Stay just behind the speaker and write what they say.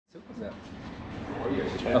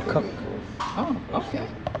A cup. Oh, okay.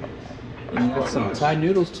 And got some Thai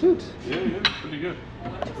noodles too. Yeah, pretty good.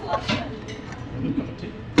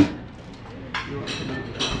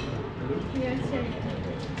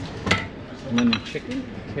 Lemon chicken,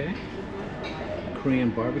 okay.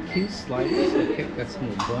 Korean barbecue sliders, okay. Got some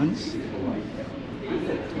little buns.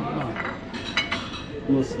 Oh. A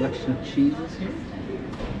little selection of cheeses here.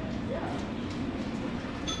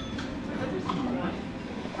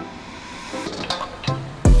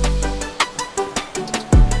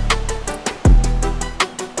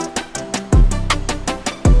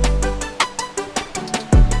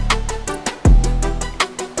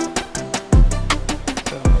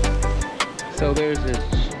 So there's this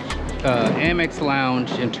Amex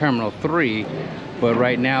Lounge in Terminal 3, but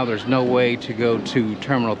right now there's no way to go to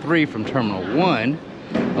Terminal 3 from Terminal 1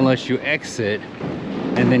 unless you exit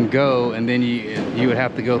and then go, and then you would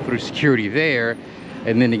have to go through security there,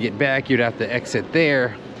 and then to get back you'd have to exit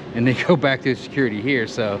there and then go back to security here.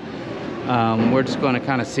 So we're just going to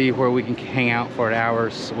kind of see where we can hang out for an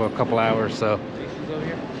hour or a couple hours. So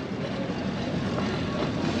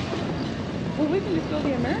well, we can just go to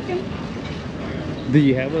the American. do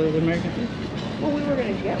you have an American food? Well, we were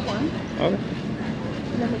going to get one. Okay.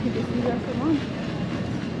 And then we could just use that for lunch.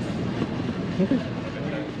 Okay.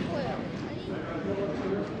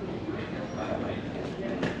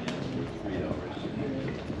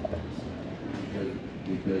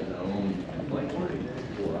 We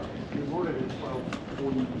boarded at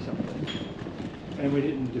 12:40 something, and we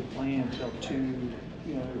didn't deplan until 2.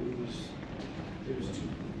 You know, it was 2:25.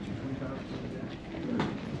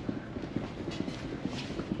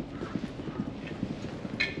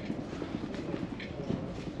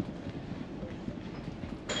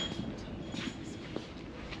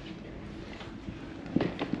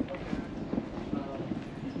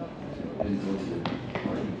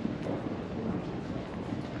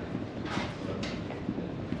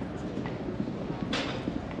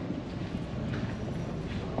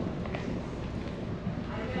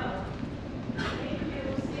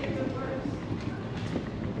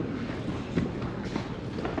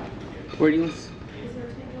 Where do you want?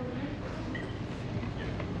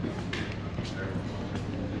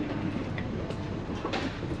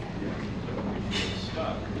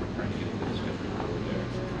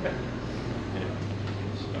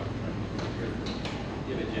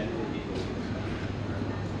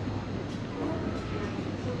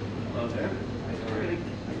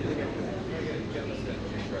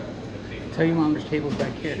 Tell your mom there's tables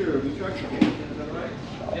back here. Sure, we tried to get it. Is that right?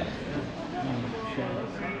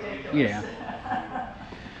 Yeah.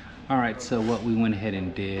 All right, so what we went ahead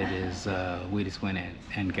and did is we just went in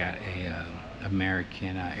and got a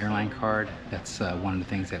American airline card. That's one of the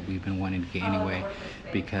things that we've been wanting to get anyway,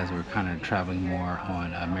 because we're kind of traveling more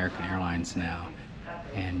on American Airlines now,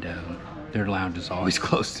 and their lounge is always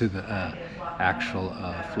close to the actual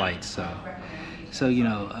flight. So you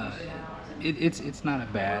know, it's not a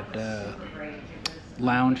bad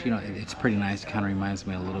lounge. You know, it's pretty nice. It kind of reminds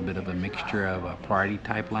me a little bit of a mixture of a party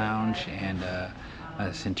type lounge and a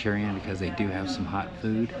Centurion, because they do have some hot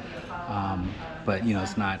food, but you know,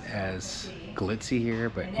 it's not as glitzy here,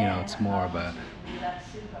 but you know, it's more of a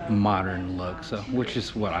modern look, so which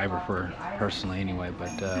is what I prefer personally anyway, but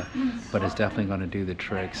it's definitely going to do the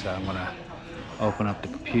trick. So I'm going to open up the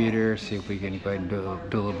computer, see if we can go ahead and do a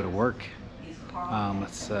little bit of work.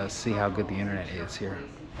 Let's see how good the internet is here.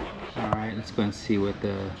 All right, let's go and see what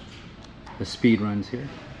the speed runs here.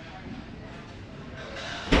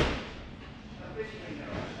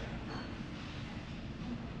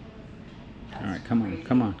 All right, come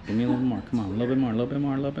on, give me a little more. Come on, a little bit more.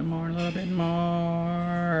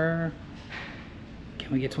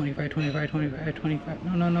 Can we get 25?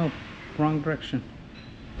 No, wrong direction.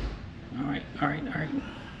 All right.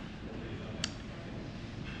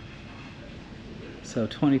 So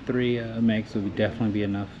 23 megs would definitely be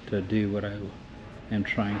enough to do what I am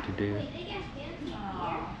trying to do.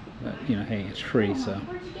 But you know, hey, it's free, so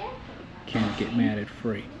can't get mad at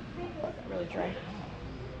free. Really dry.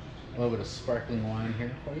 A little bit of sparkling wine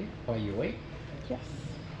here for you while you wait. Yes.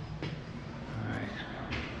 All right.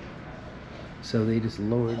 So they just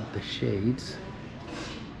lowered the shades,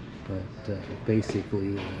 but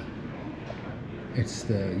basically it's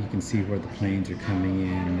you can see where the planes are coming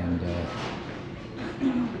in and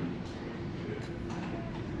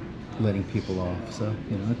letting people off. So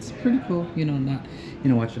you know, it's pretty cool. You know, not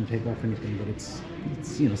watch them take off or anything, but it's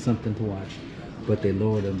you know, something to watch. But they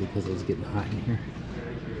lowered them because it was getting hot in here.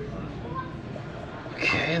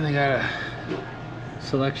 Okay, and they got a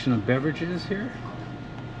selection of beverages here.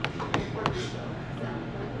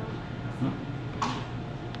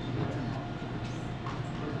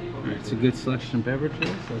 It's a good selection of beverages.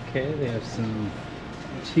 Okay, they have some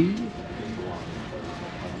tea,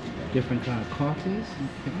 different kind of coffees.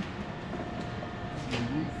 Okay.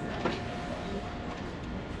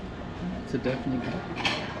 So definitely good.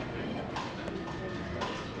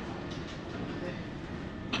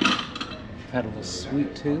 Had a little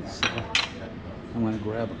sweet tooth, so I'm gonna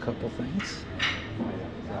grab a couple things.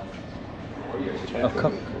 A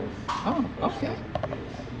cup. Oh, okay.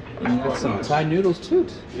 And you got some Thai noodles too.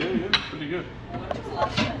 Yeah, pretty good.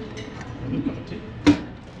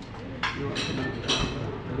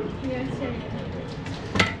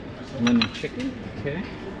 Lemon chicken, okay.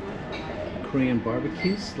 Korean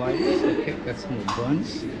barbecue sliders, okay. Got some little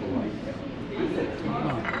buns.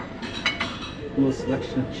 Oh. A little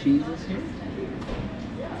selection of cheeses here.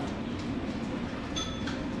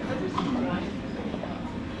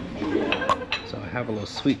 So I have a little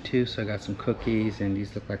sweet tooth, so I got some cookies, and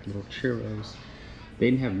these look like little churros. They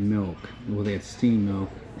didn't have milk. Well, they had steamed milk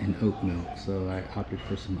and oat milk, so I opted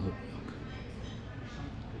for some oat milk.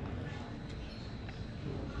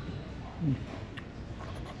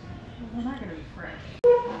 They're not gonna be fresh.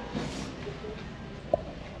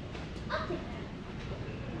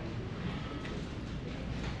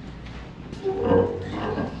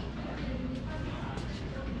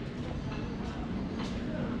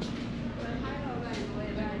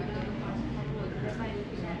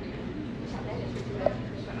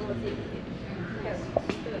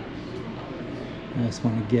 I just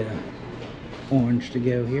want to get an orange to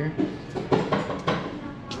go here.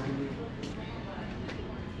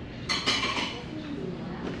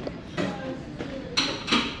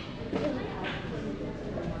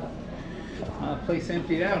 Place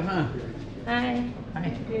emptied out, huh? Hi. Hi.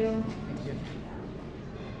 Thank you.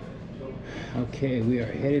 Okay, we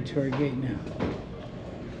are headed to our gate now.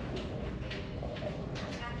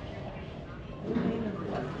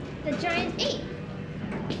 The giant ape.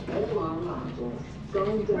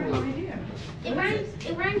 It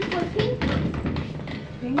rhymes with ping pong.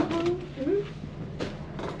 Ping pong?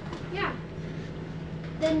 Yeah.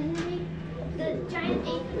 The giant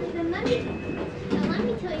ape. Then let me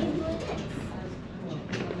tell you who it is.